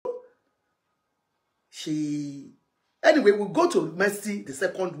Anyway, we'll go to Mercy, the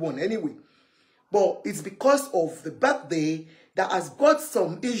second one anyway. But it's because of the birthday that has got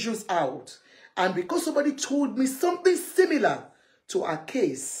some issues out. And because somebody told me something similar to our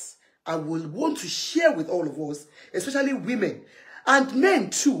case, I will want to share with all of us, especially women and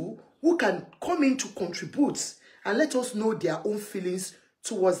men too, who can come in to contribute and let us know their own feelings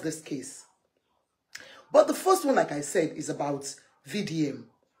towards this case. But the first one, like I said, is about VDM.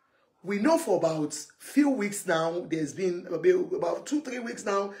 We know for about few weeks now, there's been about 2-3 weeks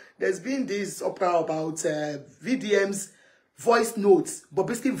now, there's been this uproar about VDM's voice notes,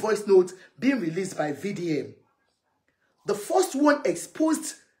 Bobrisky voice notes being released by VDM. The first one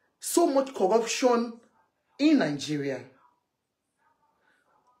exposed so much corruption in Nigeria.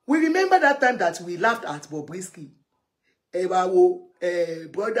 We remember that time that we laughed at Bobrisky. Brotherhood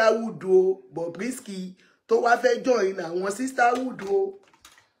Bobrisky to wa fe join àwọn sisterhood.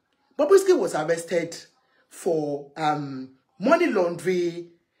 Bobrisky was arrested for money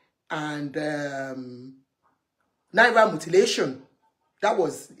laundering and naira mutilation. That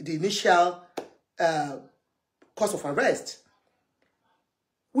was the initial cause of arrest.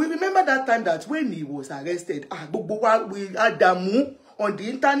 We remember that time that when he was arrested, we had Damu on the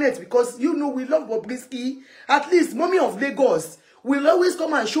internet because, you know, we love Bobrisky. At least Mommy of Lagos will always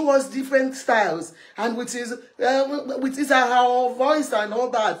come and show us different styles and with his our voice and all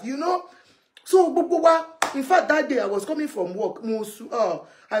that, you know. So in fact, that day I was coming from work.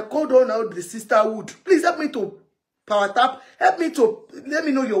 I called on out the sisterhood. Please help me to power tap. Help me to let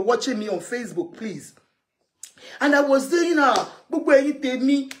me know you're watching me on Facebook, please. And I was saying,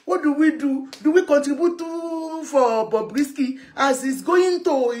 what do we do? Do we contribute to for Bobrisky as he was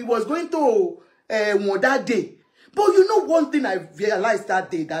going to that day? But you know one thing I realized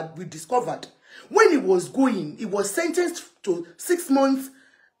that day that we discovered, when he was going, he was sentenced to 6 months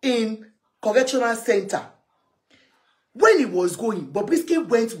in correctional center. When he was going, Bobrisky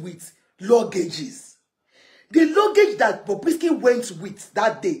went with luggages. The luggage that Bobrisky went with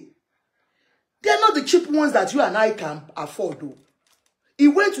that day, they are not the cheap ones that you and I can afford, though. He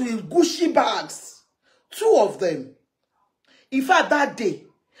went with Gucci bags, 2 of them. In fact, that day,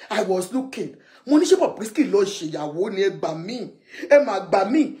 I was looking. The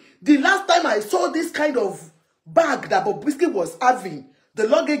last time I saw this kind of bag that Bobrisky was having, the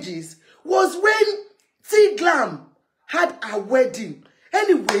luggages, was when T Glam had a wedding.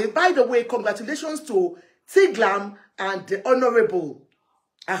 Anyway, by the way, congratulations to T Glam and the Honorable,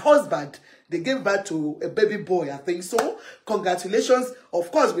 her husband. They gave birth to a baby boy, I think so. Congratulations.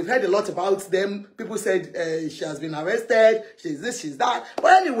 Of course, we've heard a lot about them. People said she has been arrested. She's this, she's that.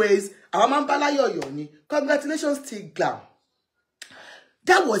 But anyways, congratulations, T Glam.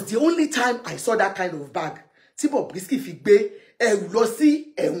 That was the only time I saw that kind of bag.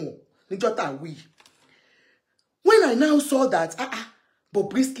 When I now saw that,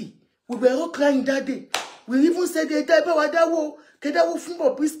 Bobrisky, we were all crying that day. We even said,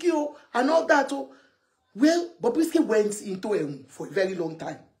 Bobrisky and all that. Well, Bobrisky went into for a very long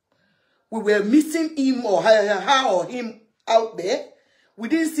time. We were missing him or her or him out there. We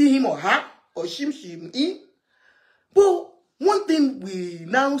didn't see him or her or him in. But one thing we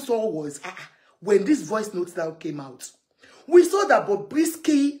now saw was when this voice notes now came out, we saw that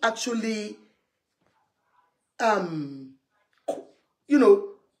Bobrisky actually,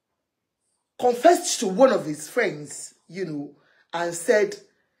 confessed to one of his friends, and said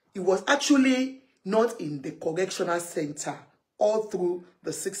he was actually not in the correctional center all through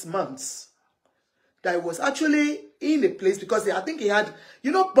the 6 months. That he was actually in a place because I think he had,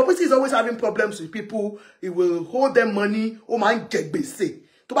 Bobrisky is always having problems with people. He will hold them money. Oh man,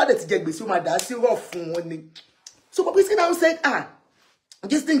 so Bobrisky now said,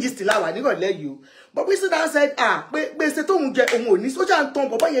 this thing is still out, I didn't let you. Bobrisky now said,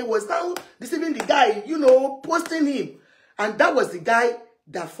 he was now deceiving the guy, posting him. And that was the guy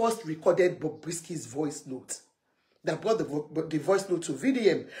that first recorded Bobrisky's voice note. That brought the voice note to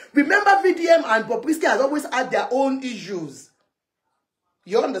VDM. Remember, VDM and Bobrisky has always had their own issues.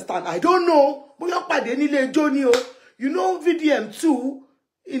 You understand? I don't know. VDM too,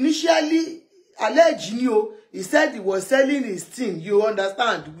 initially alleged, he said he was selling his thing. You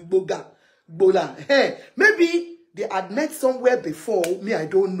understand? Maybe they had met somewhere before. Me, I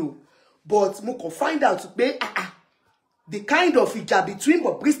don't know. But we can find out the kind of hijab between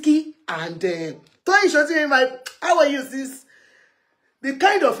Bobrisky and how are you, sis? The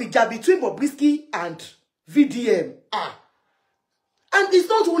kind of hijab between Bobrisky and VDM. And it's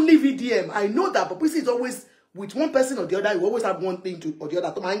not only VDM. I know that Bobrisky is always with one person or the other. You always have one thing or the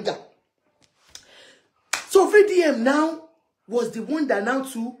other to mind. So VDM now was the one that now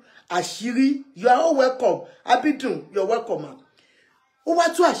to Ashiri. You are all welcome. Abidun, you're welcome, man.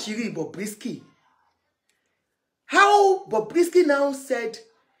 Over to Ashiri Bobrisky. How Bobrisky now said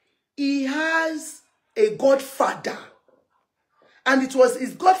he has a godfather. And it was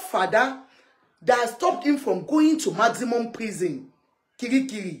his godfather that stopped him from going to maximum prison,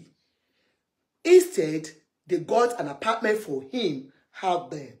 Kirikiri. Instead, they got an apartment for him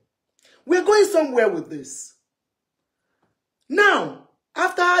out there. We're going somewhere with this. Now,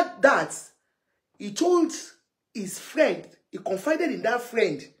 after that, he told his friend, he confided in that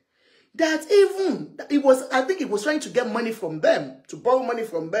friend, that even, I think he was trying to get money from them, to borrow money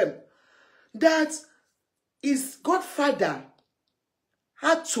from them, that his godfather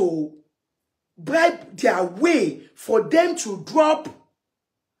had to bribe their way for them to drop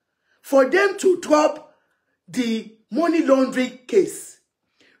the money laundering case.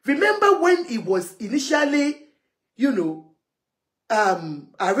 Remember when he was initially, you know,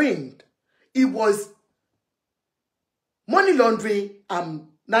 arraigned, it was money laundering and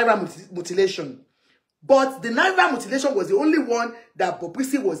Naira mutilation. But the Naira mutilation was the only one that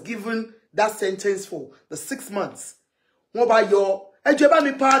Bobrisky was given that sentence for, the 6 months. What about your...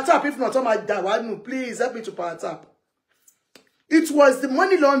 me power tap, if not, please help me to power tap. It was the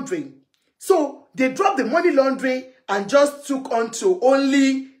money laundering. So they dropped the money laundering and just took on to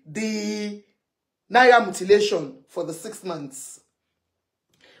only the Naira mutilation for the 6 months.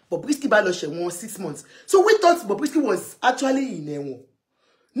 Bobrisky Baloshe won 6 months. So we thought Bobrisky was actually in Ewo.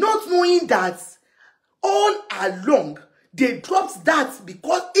 Not knowing that all along they dropped that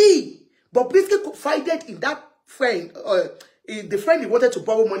because Bobrisky confided in that friend, the friend he wanted to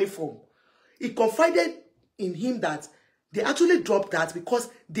borrow money from. He confided in him that they actually dropped that because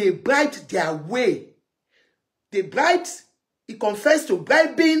they bribed their way. They bribed, he confessed to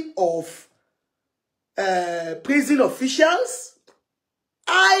bribing of prison officials,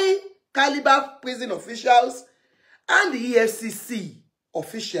 high caliber prison officials, and the EFCC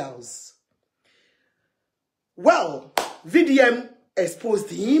officials. Well, VDM exposed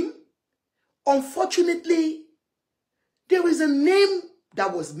him. Unfortunately, there is a name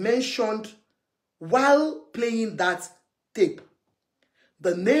that was mentioned while playing that tape.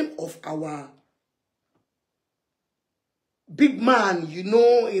 The name of our big man, you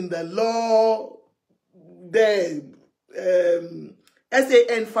know, in the law, the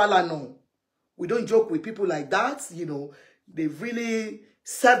SAN Falana. We don't joke with people like that, you know. They've really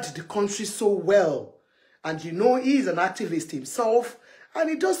served the country so well. And you know, he's an activist himself. And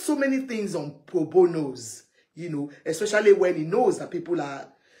he does so many things on pro bonos, you know, especially when he knows that people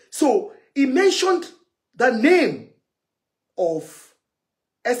are... So, he mentioned the name of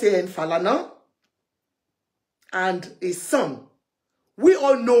SAN Falana and his son. We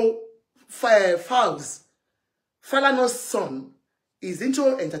all know Falz. Falana's son is into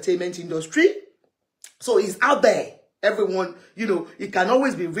entertainment industry. So, he's out there. Everyone, you know, he can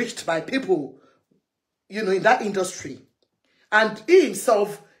always be reached by people, you know, in that industry. And he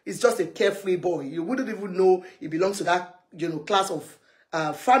himself is just a carefree boy. You wouldn't even know he belongs to that, you know, class of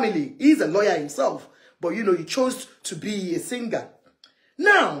family. He's a lawyer himself. But, you know, he chose to be a singer.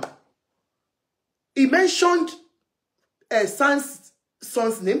 Now, he mentioned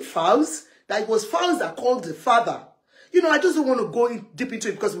son's name, Falz. That it was Falz that called the father. You know, I just don't want to go deep into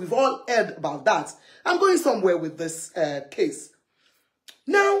it because we've all heard about that. I'm going somewhere with this case.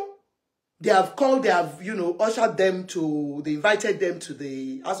 Now, they have, you know, ushered them to, they invited them to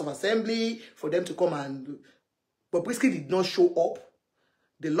the House of Assembly for them to come and, Bobrisky did not show up.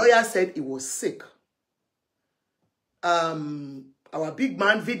 The lawyer said he was sick. Our big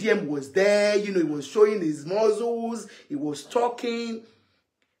man, VDM, was there, you know, he was showing his muscles, he was talking.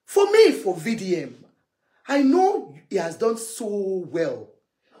 For me, for VDM, I know he has done so well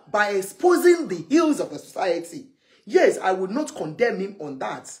by exposing the ills of the society. Yes, I would not condemn him on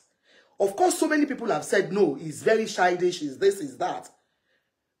that. Of course, so many people have said, no, he's very childish, he's this, he's that.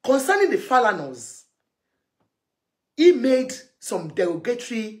 Concerning the Falanas, he made some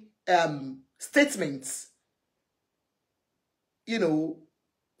derogatory statements, you know,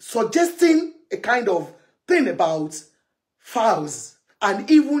 suggesting a kind of thing about Falz and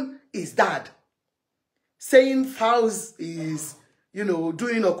even his dad. Saying Falz is, you know,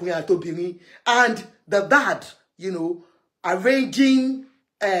 doing Okunya Tobiri, and the dad, you know, arranging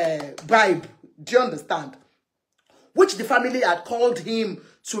bribe, do you understand? Which the family had called him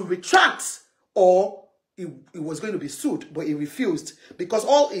to retract, or he was going to be sued, but he refused. Because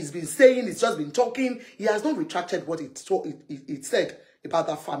all he's been saying, he's just been talking, he has not retracted what it said about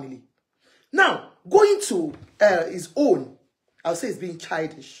that family. Now, going to his own, I'll say it's being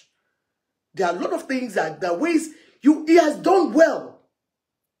childish. There are a lot of things that, the ways He has done well.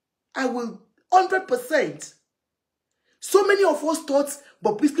 I will 100%. So many of us thought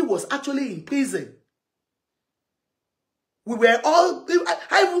Bobrisky was actually in prison. We were all,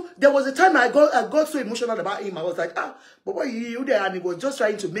 there was a time I got so emotional about him. I was like, but why you there? And he was just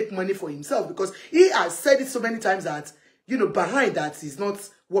trying to make money for himself, because he has said it so many times that, you know, behind that he's not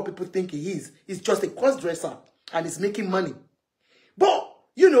what people think he is. He's just a cross-dresser and he's making money. But,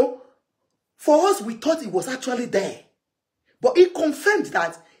 you know, for us, we thought he was actually there. But he confirmed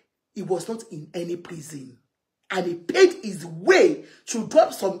that he was not in any prison. And he paid his way to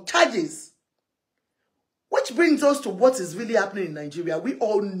drop some charges. Which brings us to what is really happening in Nigeria. We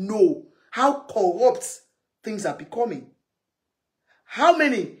all know how corrupt things are becoming. How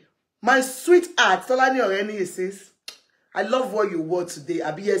many? My sweetheart, Tolani Oreni says, I love what you wore today.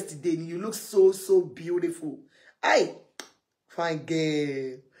 Abi yesterday, you look so, so beautiful. Aye, fine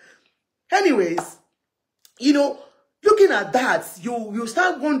girl. Anyways, you know, looking at that, you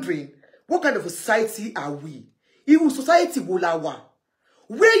start wondering, what kind of a society are we? Even society will allow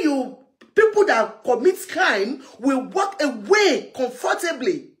where people that commit crime will walk away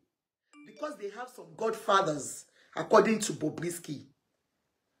comfortably because they have some godfathers, according to Bobrisky.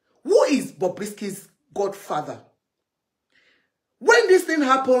 Who is Bobrisky's godfather? When this thing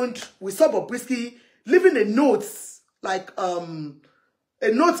happened, we saw Bobrisky leaving a note, like a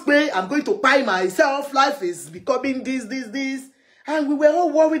note where I'm going to buy myself, life is becoming this. And we were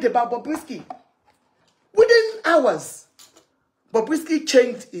all worried about Bobrisky. Within hours, Bobrisky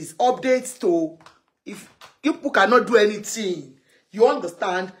changed his updates to, if people cannot do anything, you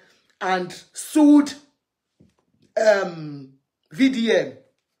understand, and sued VDM.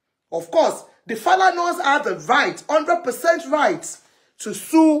 Of course, the Falanas have the right, 100% right, to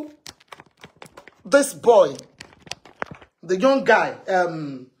sue this boy, the young guy,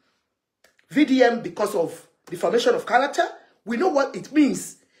 VDM, because of defamation of character. We know what it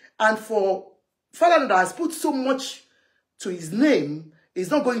means. And for Falana that has put so much to his name, is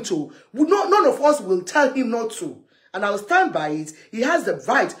not going to, none of us will tell him not to. And I'll stand by it. He has the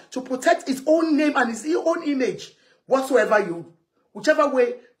right to protect his own name and his own image, whichever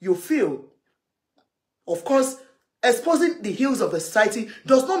way you feel. Of course, exposing the ills of the society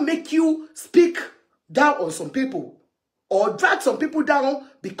does not make you speak down on some people or drag some people down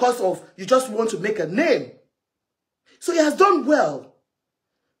because of you just want to make a name. So he has done well.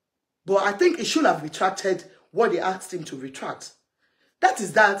 But I think he should have retracted what they asked him to retract. That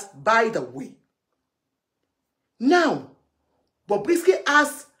is that, by the way. Now, Bobrisky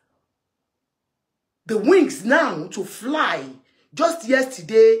has the wings now to fly. Just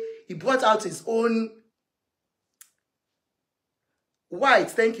yesterday, he brought out his own white.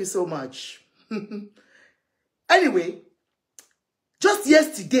 Thank you so much. Anyway, just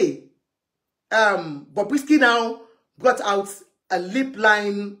yesterday, Bobrisky now brought out a lip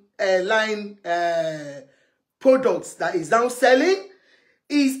line products that is now selling.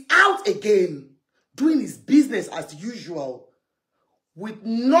 Is out again, doing his business as usual, with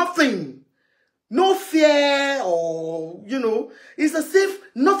nothing, no fear, or, you know, it's as if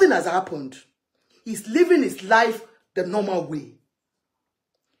nothing has happened. He's living his life the normal way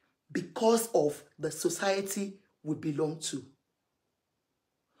because of the society we belong to.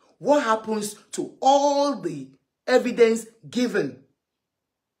 What happens to all the evidence given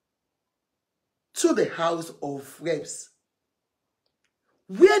to the House of Reps,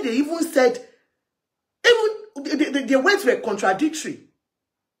 where they even said, even the words were contradictory.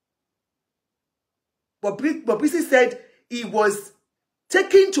 But Bobrisky said he was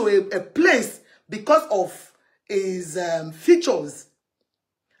taken to a place because of his features.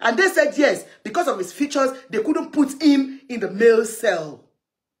 And they said yes, because of his features, they couldn't put him in the male cell.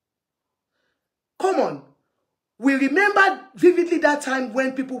 Come on. We remember vividly that time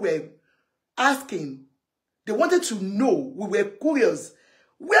when people were asking, they wanted to know, we were curious,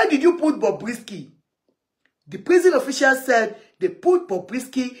 where did you put Bobrisky? The prison official said they put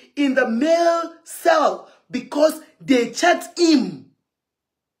Bobrisky in the male cell because they checked him.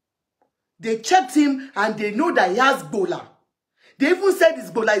 They checked him and they know that he has Ebola. They even said his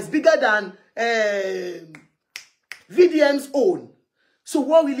Ebola is bigger than VDM's own. So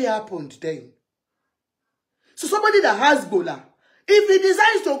what really happened then? So somebody that has Ebola, if he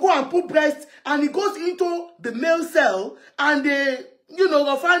decides to go and put breast and he goes into the male cell and they, you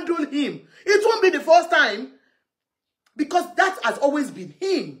know, handle him, it won't be the first time, because that has always been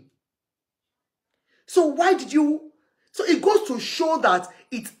him. So why did you... So it goes to show that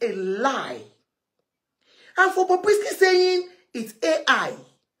it's a lie. And for Bobrisky saying it's AI,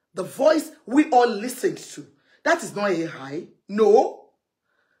 the voice we all listened to, that is not AI. No.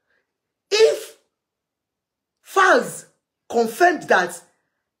 If Falz confirmed that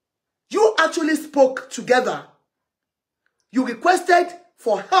you actually spoke together. You requested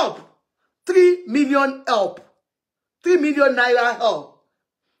for help. 3 million help. 3 million naira help.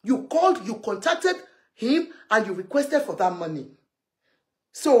 You called, you contacted him, and you requested for that money.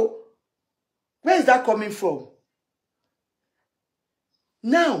 So, where is that coming from?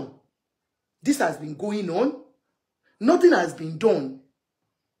 Now, this has been going on. Nothing has been done.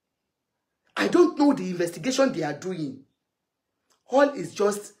 I don't know the investigation they are doing. All is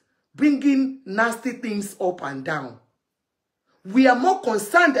just bringing nasty things up and down. We are more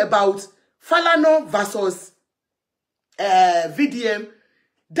concerned about Falana versus VDM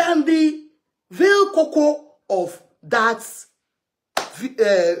than the real cocoa of that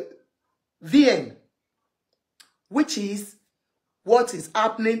VN, which is what is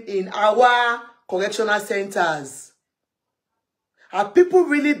happening in our correctional centers. Are people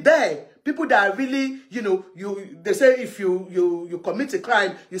really there? People that are really, you know, they say if you commit a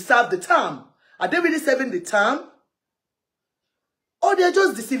crime, you serve the term. Are they really serving the term? Or they're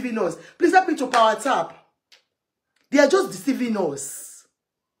just deceiving us? Please help me to power tap. They are just deceiving us.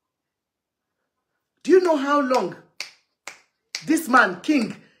 Do you know how long this man,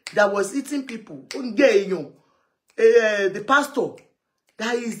 King, that was eating people, the pastor,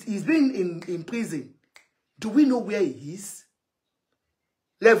 that he's been in prison? Do we know where he is?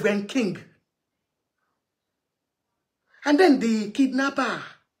 Reverend King. And then the kidnapper,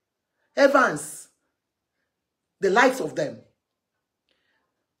 Evans, the likes of them.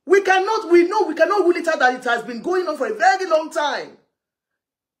 We cannot rule it out that it has been going on for a very long time.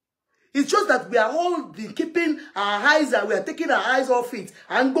 It's just that we are all been keeping our eyes, and we are taking our eyes off it.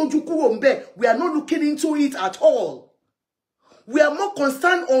 And we are not looking into it at all. We are more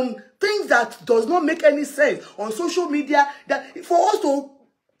concerned on things that does not make any sense on social media, that for us to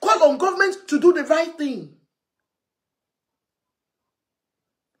call on government to do the right thing.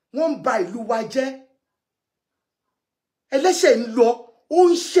 One by Luwaje. Election law.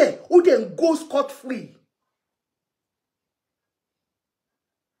 Own share, who then go scot-free.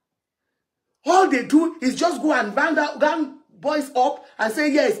 All they do is just go and gang boys up and say,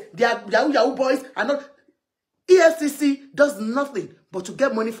 yes, they are Yahoo boys, and not. EFCC does nothing but to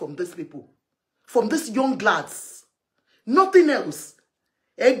get money from these people, from these young lads. Nothing else.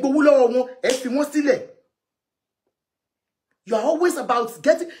 You are always about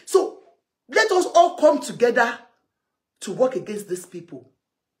getting. So let us all come together to work against these people.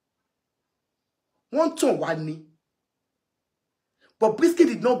 One ton one knee. But Bobrisky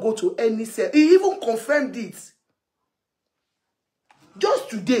did not go to any cell. He even confirmed it.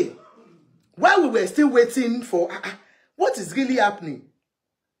 Just today, while we were still waiting for what is really happening.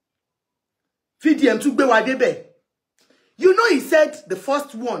 VDM took Bewadebe. You know, he said the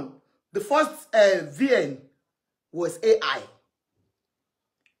first one, the first VN was AI.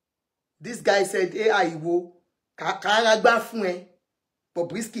 This guy said AI wo.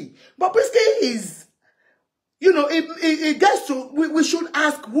 Bobrisky. Bobrisky is, you know, it gets to, we should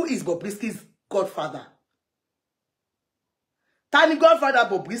ask, who is Bobrisky's godfather? Tani godfather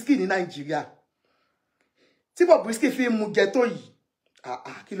Bobrisky in Nigeria. Si Bobrisky fi mu ghetto yi.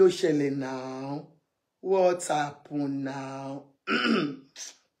 Kí ló ṣẹlẹ̀ now? What's happened now? My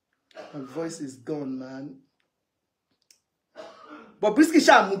voice is gone, man. Bobrisky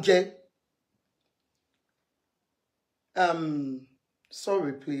sha mu je.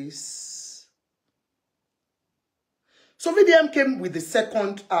 Sorry, please. So VDM came with the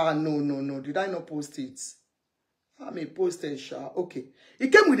second. No. Did I not post it? I may post it, sure. Okay. He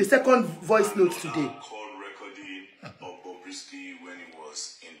came with the second voice note today. Call recording of Bobrisky when he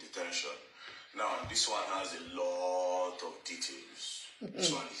was in detention. Now, this one has a lot of details.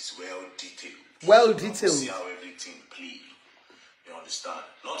 This one is well detailed. Well detailed. See how everything played. You understand?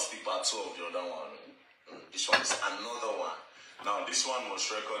 Not the part 2 of the other one. This one is another one. Now, this one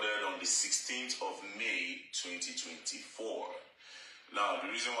was recorded on the 16th of May, 2024. Now, the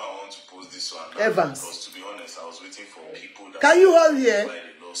reason why I want to post this one, Evans, because to be honest, I was waiting for people that can you hold here?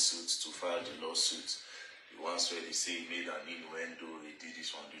 To file the lawsuit. The ones where they say he made an innuendo, he did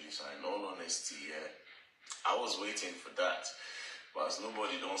this one, do this one. In all honesty, I was waiting for that. But as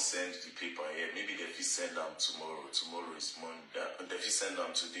nobody don't send the paper here, maybe they will send them tomorrow. Tomorrow is Monday. They will send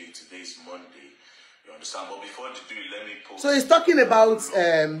them today. Today is Monday. You understand? But before they do it, let me post. So he's talking about,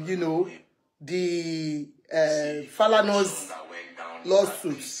 you know, the Falana's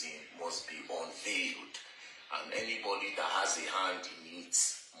lawsuits must be unveiled, and anybody that has a hand in it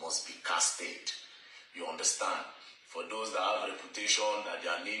must be casted. You understand? For those that have reputation that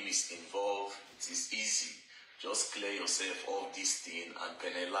their name is involved, it is easy. Just clear yourself of this thing and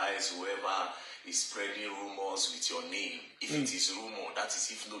penalize whoever is spreading rumors with your name. If it is rumor, that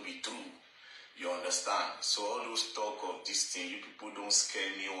is if no be true. You understand? So all those talk of this thing, you people don't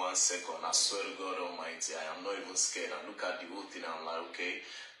scare me 1 second. I swear to God Almighty, I am not even scared. I look at the whole thing, I'm like, okay,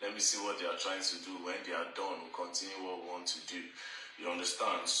 let me see what they are trying to do. When they are done, we'll continue what we want to do. You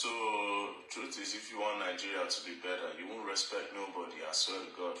understand? So, truth is, if you want Nigeria to be better, you won't respect nobody. I swear to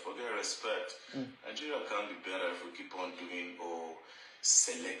God. Forget respect. Nigeria can't be better if we keep on doing all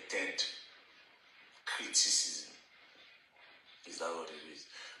selected criticism. Is that what it is?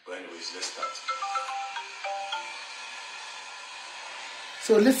 But anyways, let's start.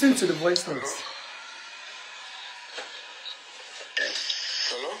 So listen to the voice notes.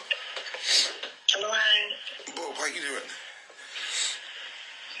 Hello? Hello, hi. Bob, how you doing?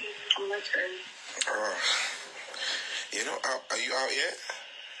 I'm okay. You know, are you out yet?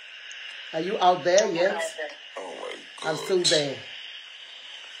 Are you out there yet? Oh my God. I'm still there.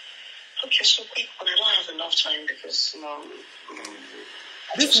 Okay, so quick, but I don't have enough time because,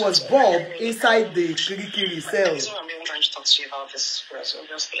 This was Bob inside the Kirikiri cell. The reason I'm even trying to talk to you about this was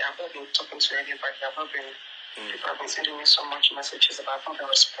obviously I've not been talking to anybody. People have been sending me so much messages about how they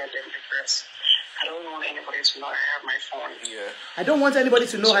were spreading because I don't want anybody to know I have my phone. Yeah. I don't want anybody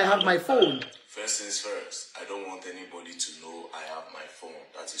to know I have my phone. First things first, I don't want anybody to know I have my phone.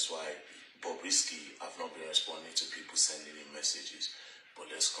 That is why Bobrisky have not been responding to people sending in messages. But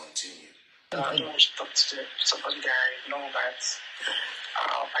let's continue. I don't want to talk to somebody that I know that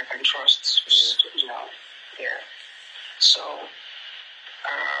I can trust. Yeah. So,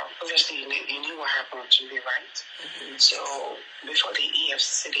 obviously, you knew what happened to me, right? So, before the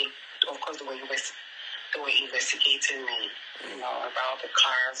EFCC, of course, they were investigating me, about the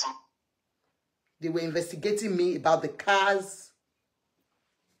cars. They were investigating me about the cars.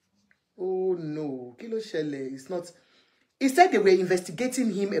 Oh no, Kilo Shele, it's not. He said they were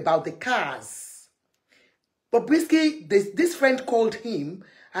investigating him about the cars. But Bobrisky, this friend called him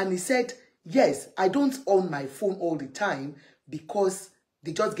and he said, yes, I don't own my phone all the time because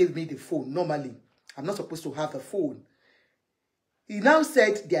they just gave me the phone. Normally, I'm not supposed to have a phone. He now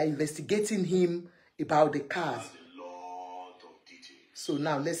said they are investigating him about the cars. A lot of details. So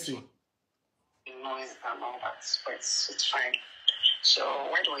now let's see. Noise and all that, but it's fine. So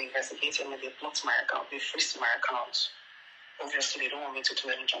why do I investigate me? They blocked my account, they freezed my account. Obviously, they don't want me to do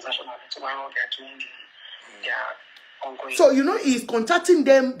any transaction on it while they're doing their ongoing. So, he's contacting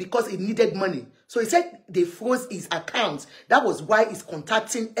them because he needed money. So he said they froze his account. That was why he's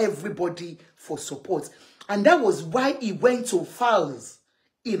contacting everybody for support. And that was why he went to files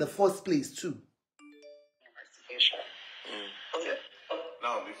in the first place too. Investigation. Okay.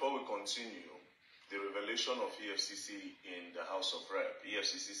 Now, before we continue, the revelation of EFCC in the House of Rep,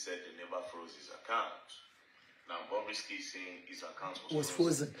 EFCC said they never froze his account. Now, Bobrisky is saying his account was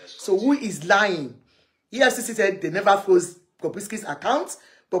frozen. So who is lying? EFCC said they never froze Bobrisky's account.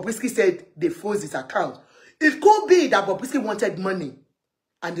 Bobrisky said they froze his account. It could be that Bobrisky wanted money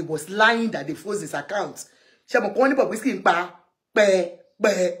and he was lying that they froze his account. So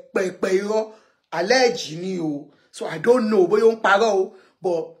I don't know.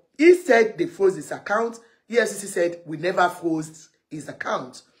 But he said they froze his account. EFCC said we never froze his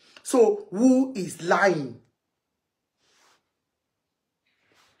account. So who is lying?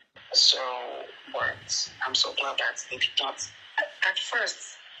 So, but I'm so glad that they did not. At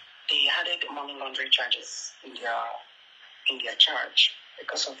first, they added money laundering charges in their charge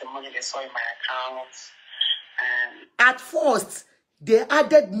because of the money they saw in my account. And at first, they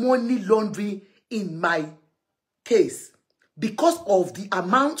added money laundering in my case because of the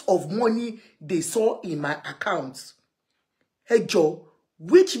amount of money they saw in my account. Hey Joe,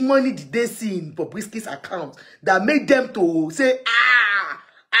 which money did they see in Bobrisky's account that made them to say,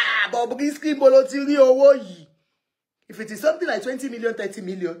 Bobrisky Bolotiri Owoyi? If it is something like 20 million, 30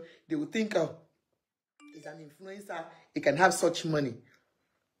 million, they will think, he's an influencer, he can have such money.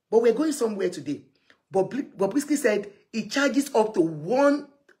 But we're going somewhere today. Bobrisky said he charges up to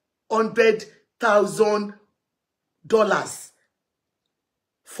 $100,000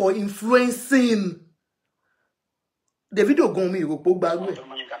 for influencing. The video going me, the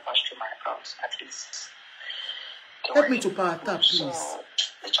money that passed through my account, at least. Help me to power tap, please. So,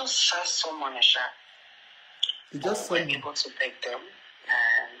 they just saw some money, They just saw were able to beg them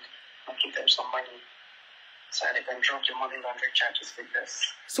and give them some money so they can drop the money laundering charges with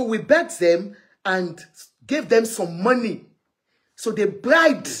this. So we begged them and gave them some money. So they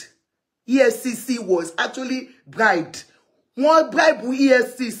bribed. EFCC was actually bribed. One bribe with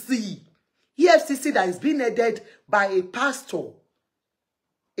EFCC. EFCC that is being headed by a pastor.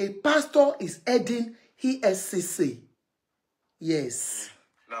 A pastor is heading EFCC. Yes.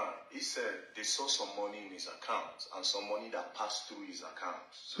 Now, he said they saw some money in his account and some money that passed through his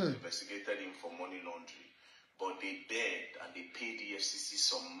account. So they investigated him for money laundering. But they begged and they paid the FCC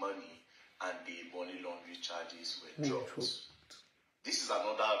some money and the money laundering charges were dropped. This is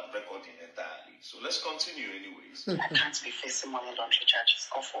another recording entirely. So let's continue anyways. I can't be facing money laundering charges.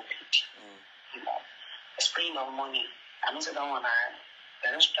 God forbid. You know, spraying of money. I don't say that one.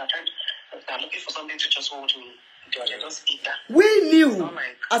 They're looking for something to just hold me. They just eat that. We knew,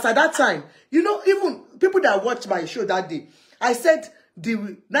 as at that time, you know, even people that watched my show that day, I said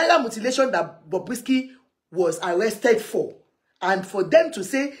the Naira mutilation that Bobrisky was arrested for, and for them to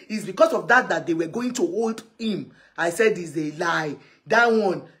say it's because of that they were going to hold him, I said is a lie. That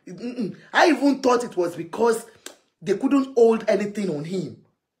one, I even thought it was because they couldn't hold anything on him.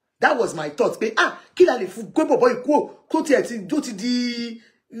 That was my thought.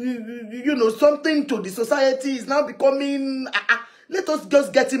 You know, something to the society is now becoming, let us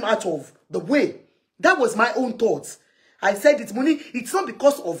just get him out of the way. That was my own thoughts. I said it's money. It's not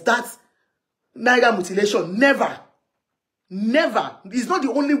because of that Naira mutilation. Never. Never. He's not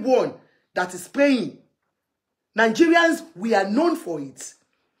the only one that is paying. Nigerians, we are known for it.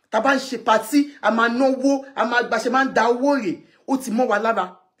 Taban Shepati, Amanowo, Amagbaseman Dawori, Otimo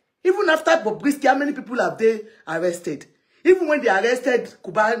Walaba. Even after Bobrisky, how many people have they arrested? Even when they arrested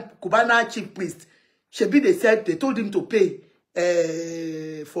Kubana chief priest, Shebi, they said they told him to pay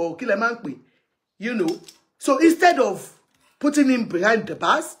for Kilemankwe. You know. So instead of putting him behind the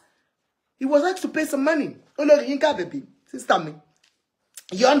bars, he was asked to pay some money. Olori Yinka baby, sister me.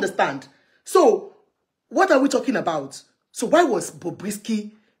 You understand? So, what are we talking about? So why was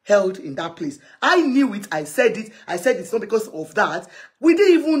Bobrisky held in that place? I knew it. I said it. I said it's not because of that. We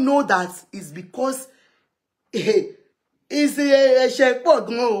didn't even know that it's because it's a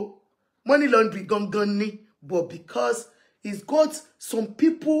money laundry gongoni, but because he's got some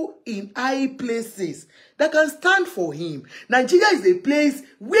people in high places that can stand for him. Nigeria is a place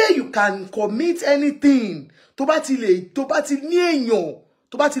where you can commit anything. Tobatile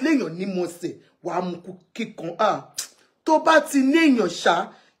ni mose wa mukikon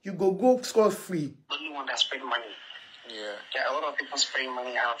Tobatile you go scot free. Only one that spread money. Yeah. There are a lot of people spraying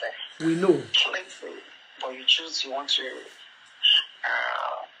money out there. We know. But you want to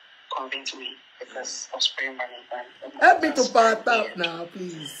convince me because of spraying money. Help me to part out now,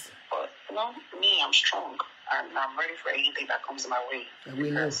 please. But you know, me, I'm strong and I'm ready for anything that comes my way. We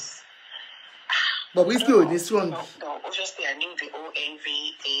know. But we still this one. No, obviously I knew the ONV,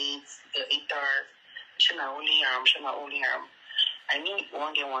 AIDS, the ITAR, Shana only I knew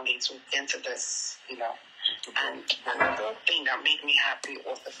one day to enter this, you know. And another thing that made me happy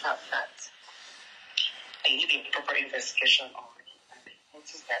was the fact that they did a proper investigation on me. And they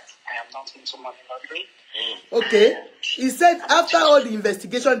noticed that I am not into money laundering. Okay. He said after all the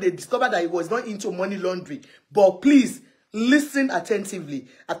investigation, they discovered that he was not into money laundering. But please, listen attentively.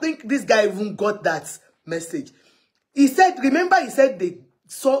 I think this guy even got that message. He said, remember he said they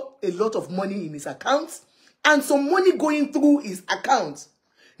saw a lot of money in his accounts and some money going through his account.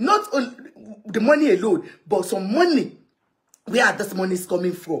 Not the money alone, but some money. Where this money is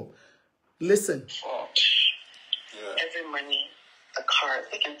coming from. Listen. Every money, the car,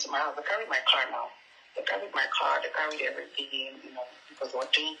 they came to my house. They carried my car now. They carried my car, they carried everything, you know, because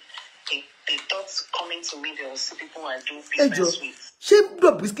what they thought coming to me, they will see people I do business with. She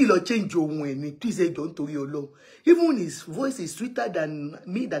Bobrisky will change your when please say don't to your law. Even his voice is sweeter than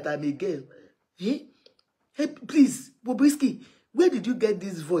me that I'm a girl. Eh? Hey, please, Bobrisky, where did you get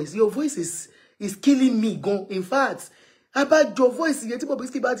this voice? Your voice is killing me. Go. In fact, about your voice, you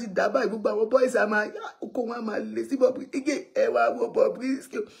Bobrisky about it. Daba, Buba, boys, I'm Bobrisky.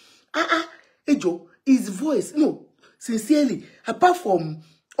 Ejo, his voice, no, sincerely, apart from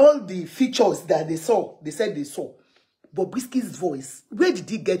all the features that they said they saw, Bobrisky's voice, where did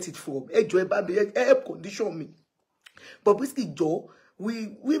he get it from? Ejo, help condition me. Bobrisky, Joe,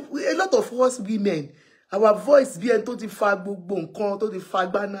 we a lot of us women, our voice be to the fag bon to the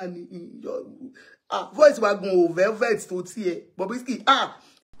fag banana. Voice was going velvet to tear. Bobrisky,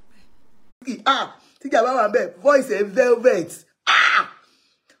 think about my voice is velvet.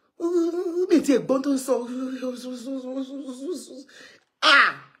 Me take button so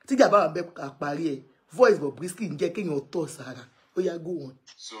think about my voice Bobrisky injecting your thoughts, Sarah. Oh yeah, go on.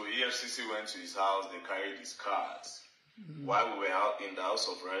 So EFCC went to his house, they carried his cards. While we were out in the house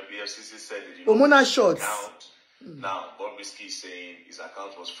of Rep, EFCC said they didn't know his account. Now, Bobrisky is saying his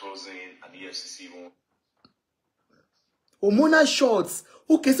account was frozen and EFCC won't. Hormonal shots.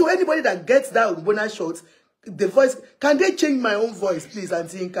 Okay, so anybody that gets that hormonal shots, the voice, can they change my own voice, please,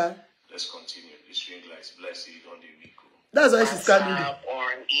 Auntie Inka? Let's continue. The string lights, bless you, don't do Rico. That's why she's coming.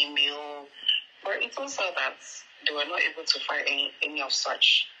 or an email. But it also that they were not able to find any of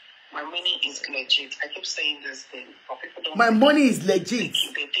such. My money is legit. I keep saying this thing, but people don't. My money is legit.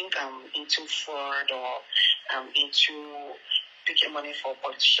 They think I'm into fraud or I'm into picking money for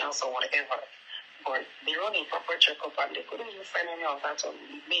politicians or whatever. But they run a proper checkup and they couldn't even find any of that on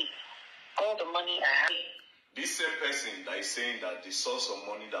me. All the money I had. This same person that is saying that the source of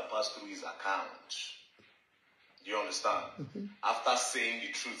money that passed through his account. Do you understand? After saying the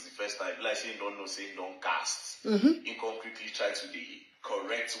truth the first time, like saying don't know, saying don't cast. He completely tried to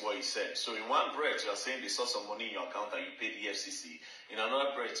correct what he said. So in one breath, you are saying the source of money in your account and you paid the FCC. In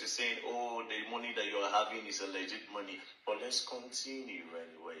another breath, you're saying, oh, the money that you're having is a legit money. But let's continue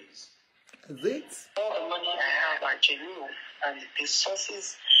anyways. Is it? All the money I have are genuine, and the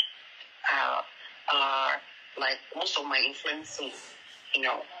sources are like most of my influencing. You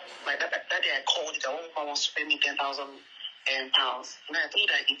know, like that day I called it. One woman wants to pay me £10,000. And I think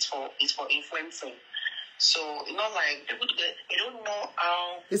that it's for influencing. So you know, like they don't know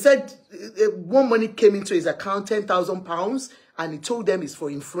how. He said one money came into his account, £10,000, and he told them it's for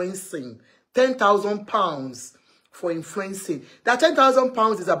influencing. £10,000 for influencing. That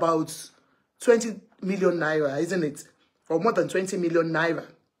 £10,000 is about 20 million naira, isn't it? Or more than 20 million naira.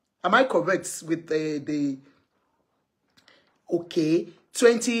 Am I correct with the okay,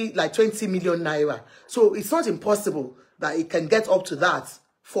 20 million naira. So it's not impossible that he can get up to that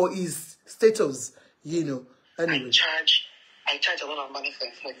for his status, you know. Anyway. I charge a lot of money for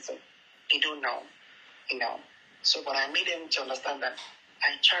influencing. They don't know, you know. So but I made them to understand that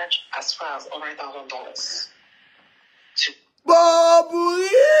I charge as far as $100,000 to Bobrisky.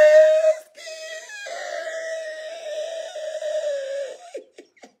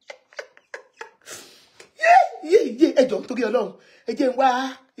 Yeah, ẹ jọ̀ọ́ nítorí Ọlọ́run. Ẹ jẹ́ n wá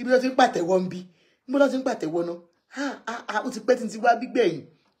ibi tó ti ń pàtẹ́wọ́ ń bí. Mo lọ ti ń pàtẹ́wọ́ náà. Ó ti pẹ́ tí n ti wá gbígbẹ̀yìn.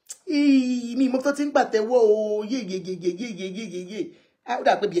 Mi mo tó ti ń pàtẹ́wọ́ o. Ye. Ó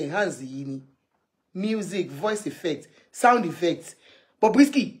dà pé bí enhance yìí ni. Music, voice effect, sound effect.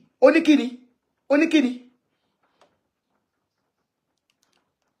 Bobrisky, ó ní kíni?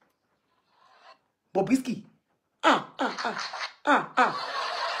 Bobrisky.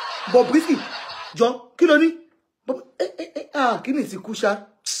 Bobrisky. Jọ, kí ló ní? Kí ni ìsìnkú ṣá?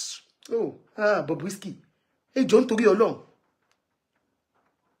 Bobrisky. Jọ nítorí Ọlọ́run.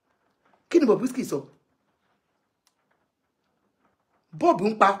 Kí ni Bobrisky sọ? Bob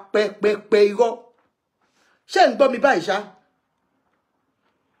ń pa pẹpẹpẹ irọ́. Ṣé ń gbọ́ mi báyìí ṣá?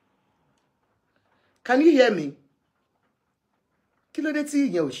 Can you hear me? Kí ló dé tí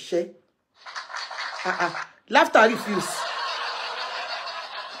ìyẹn ò ṣiṣẹ́? Laughter refuse.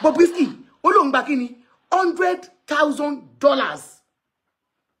 Bobrisky, ó lóun gba kí ni? $100,000.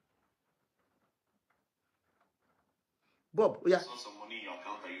 Bob, oh yeah. Some money in your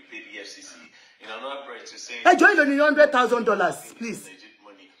account that you pay the FCC. In another breath, you're saying, hey, join the $100,000, please. Legit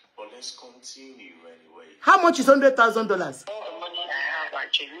money. But let's continue anyway. How much is $100,000? All the money I have are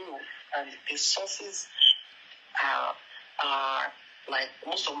genuine, and the sources are like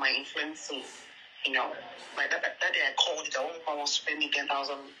most of my influencing. You know, like that day I called it. One woman wants to pay me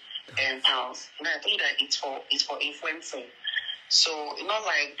 £10,000. And I think that it's for influencing. So you know,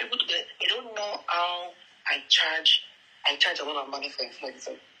 like people they don't know how I charge a lot of money for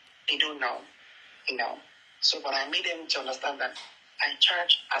influencing. They don't know, you know. So but I made them to understand that I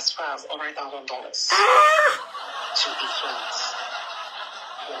charge as far as $100,000 to influence.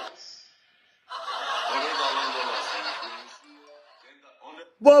 Yes.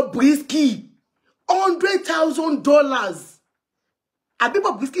 Bobrisky, $100,000. Abi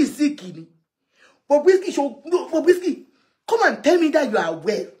Bobrisky is sick. Bobrisky, come and tell me that you are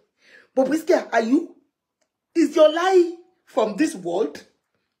well. Bobrisky, are you? Is your lie from this world?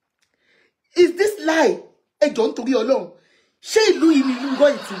 Is this lie a John to be alone? Ṣé ìlú yìí ni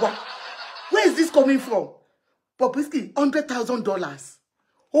going to work? Where is this coming from? Bobrisky, $100,000.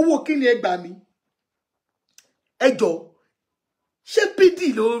 Owó kí ni ẹ gbà mí? Ẹ jọ̀ọ́. Ṣé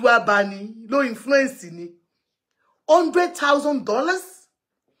PD ló wá bá ni? Ló influence ni? $100,000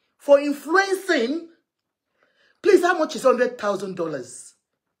 for influencing? Please, how much is $100,000?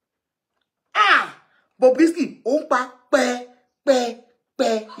 Bobrisky, ó ń pa pẹ́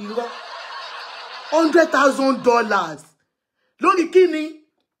irọ́. $100,000. Lórí kíni?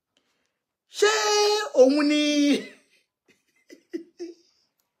 Ṣé òun ni?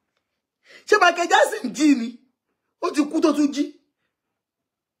 Ṣé Michael Jackson jí ni? Ó ti kú tó tún jí.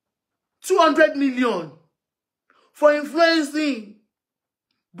 200 million. For influencing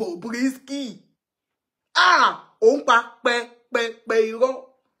Bobrisky. Ó ń pa pẹ́ irọ́.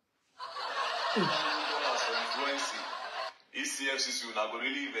 ECFCC will not go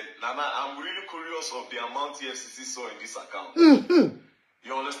really even. Nana, I'm really curious of the amount EFCC saw in this account.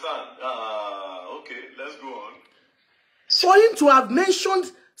 You understand? Okay, let's go on. For him to have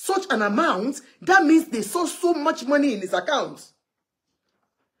mentioned such an amount, that means they saw so much money in his account.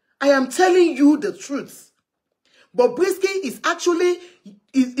 I am telling you the truth. Bobrisky is actually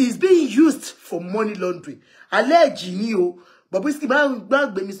is being used for money laundering. Allegedly, Bobrisky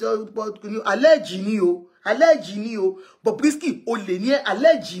allegedly, Bobrisky olenie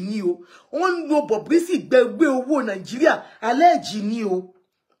allegedly, on no Bobrisky gbegbe owo Nigeria allegedly,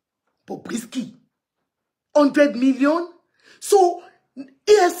 Bobrisky 100 million. So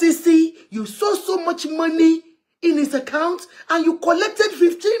EFCC, you saw so much money in his account and you collected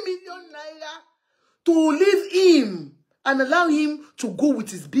 15 million naira to leave him and allow him to go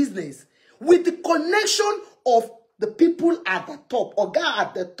with his business with the connection of the people at the top, or guy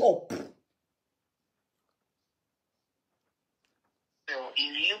at the top. So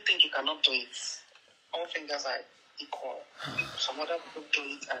if you think you cannot do it, all fingers are equal. Some other people do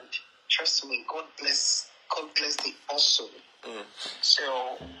it, and trust me, God bless the also.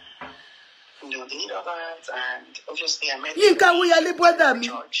 So they did all that, and obviously I met the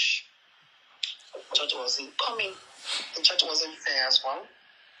judge. The judge wasn't coming. The judge wasn't fair as well.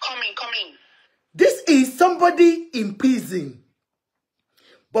 Coming. This is somebody in prison.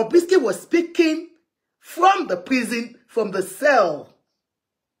 Bobrisky was speaking from the prison, from the cell.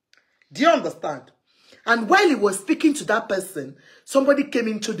 Do you understand? And while he was speaking to that person, somebody came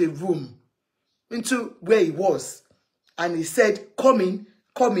into the room, into where he was, and he said, coming.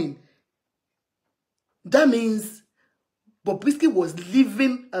 That means Bobrisky was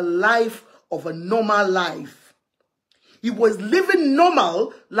living a life of a normal life. He was living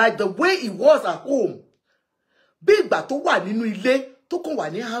normal like the way he was at home. Big bato wa nínú ilé tó kàn wà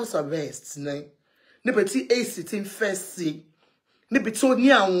ní house arrest ni. Níbi tí AC tin fẹ́ sí. Níbi tó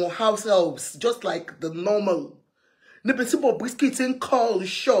ní àwọn house helps just like the normal. Níbi tí Bobrisky tin call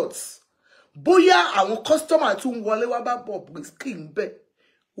shots. Bóyá àwọn customer tún wọlé wá bá Bobrisky ńbẹ̀.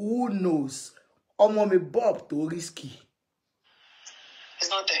 Who knows? Ọmọ mi Bob tó risky. It's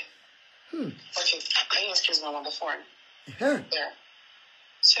not there. Okay, can you excuse me on the phone? Yeah.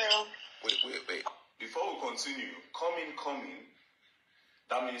 So Wait. Before we continue, coming.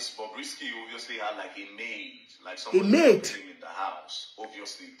 That means Bobrisky obviously had like a maid, like somebody maid. living in the house.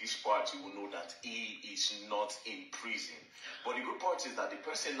 Obviously, this part you will know that he is not in prison. But the good part is that the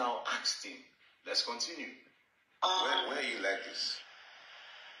person now asked him. Let's continue. Where are you like this?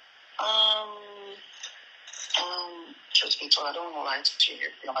 Truth be told, I don't want to lie to you.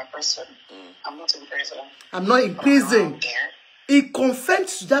 You're my person. I'm not in prison. I'm not in prison. There. He confirmed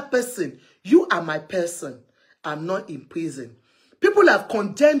to that person, you are my person. I'm not in prison. People have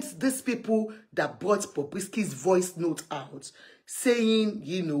condemned these people that brought Bobrisky's voice note out, saying,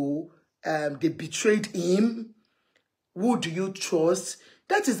 they betrayed him. Who do you trust?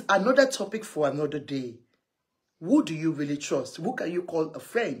 That is another topic for another day. Who do you really trust? Who can you call a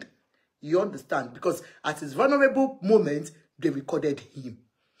friend? You understand? Because at his vulnerable moment, they recorded him.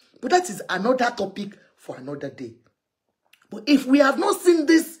 But that is another topic for another day. But if we have not seen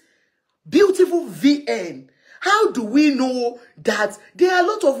this beautiful VN, how do we know that there are a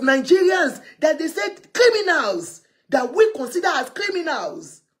lot of Nigerians that they said criminals, that we consider as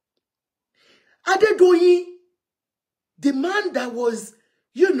criminals? Adedoyin, the man that was,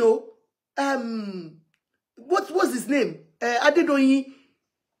 what was his name? Adedoyin,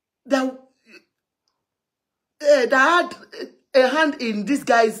 that had a hand in this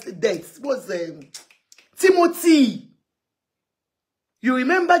guy's death was Timothy. You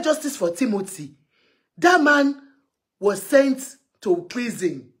remember Justice for Timothy? That man was sent to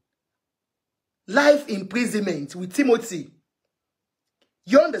prison. Life imprisonment with Timothy.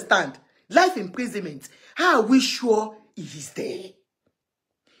 You understand? Life imprisonment. How are we sure he is there?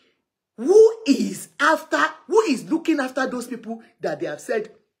 Who is looking after those people that they have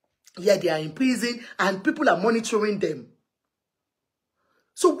said, yeah, they are in prison and people are monitoring them?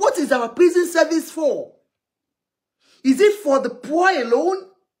 So what is our prison service for? Is it for the poor alone?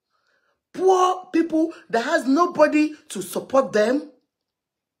 Poor people that has nobody to support them?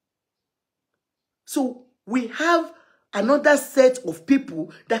 So we have another set of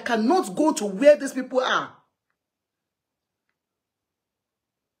people that cannot go to where these people are.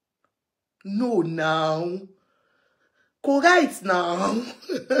 No, now. Correct now.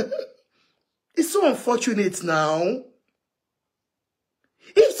 It's so unfortunate now.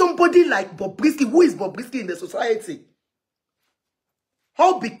 If somebody like Bobrisky, who is Bobrisky in the society?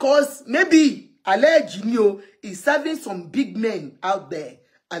 How because maybe allegedly is serving some big men out there.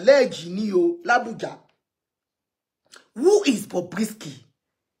 Allegedly Labuja. Who is Bobrisky?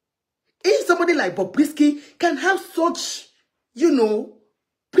 If somebody like Bobrisky can have such, you know,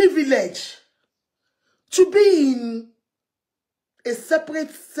 privilege to be in a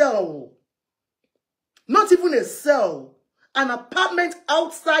separate cell, not even a cell, an apartment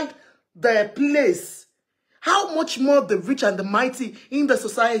outside the place, how much more the rich and the mighty in the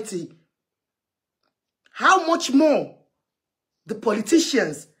society? How much more the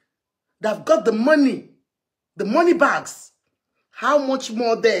politicians that have got the money bags? How much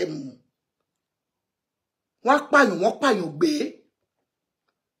more them? Wọ́n pààyàn gbé.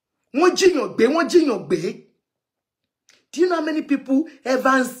 Wọ́n jiyàn gbé. Do you know how many people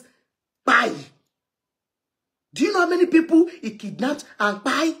Evans buy? Do you know how many people he kidnapped and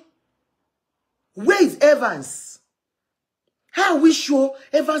buy? Where is Evans? How are we sure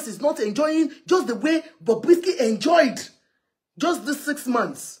Evans is not enjoying just the way Bobrisky enjoyed just these 6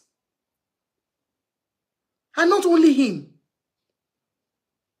 months? And not only him.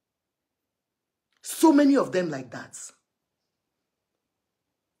 So many of them like that.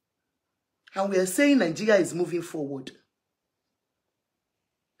 And we are saying Nigeria is moving forward.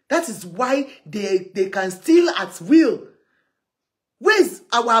 That is why they can steal at will. Where's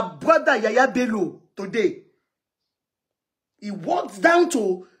our brother Yaya Bello today? He walked down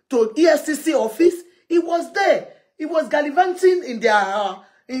to EFCC office. He was there. He was gallivanting in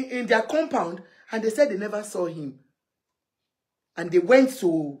their compound, and they said they never saw him. And they went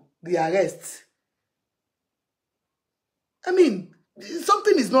to the arrest. I mean,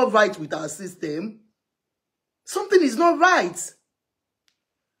 something is not right with our system. Something is not right.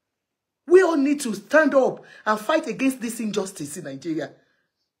 We all need to stand up and fight against this injustice in Nigeria.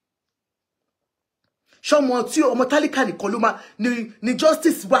 So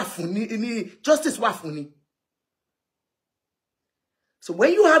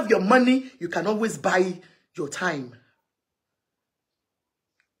when you have your money, you can always buy your time.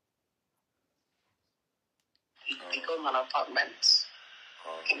 They got an apartment,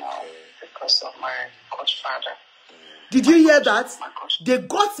 you know, because of my godfather. Did you hear that? They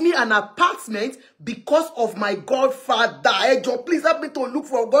got me an apartment because of my godfather. Hey, Joe, please help me to look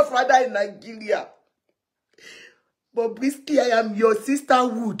for a godfather in Nigeria. Bobrisky, I am your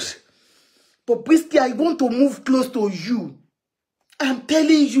sisterhood. Bobrisky, I want to move close to you. I'm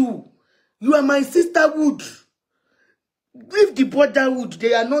telling you, you are my sisterhood. Leave the brotherhood.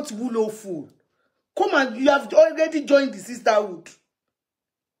 They are not willful. Come on, you have already joined the sisterhood.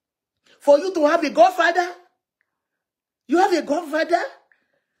 For you to have a godfather, you have a godfather?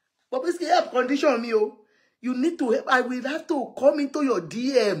 Bobrisky, help condition me, oh. You need to help. I will have to come into your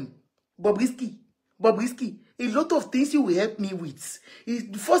DM. Bobrisky, a lot of things you will help me with.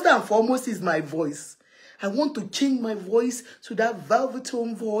 First and foremost is my voice. I want to change my voice to that velvet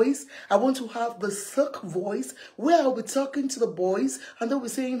tone voice. I want to have the silk voice where I'll be talking to the boys and they'll be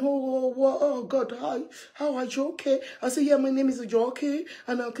saying, oh God, how are you okay? I'll say, yeah, my name is Joke.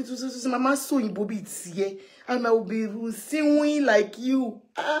 And I'll get to Mama so in Bobby here. And I'll be singing like you.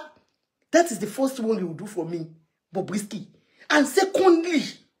 That is the first one you will do for me, Bobrisky. And secondly,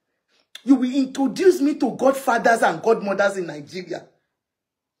 you will introduce me to godfathers and godmothers in Nigeria.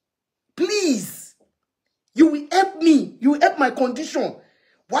 Please. You will help me. You will help my condition.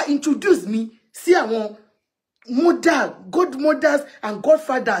 Why introduce me? See, I want mother, godmothers, and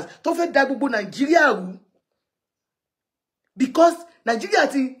godfathers. Don't forget Nigeria. Because Nigeria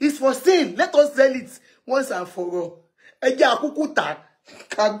is for sale. Let us sell it once and for all.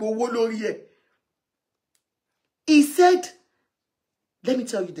 He said, let me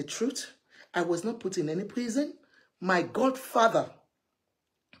tell you the truth. I was not put in any prison. My godfather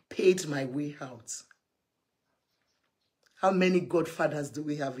paid my way out. How many godfathers do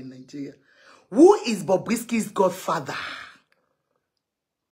we have in Nigeria? Who is Bobrisky's godfather?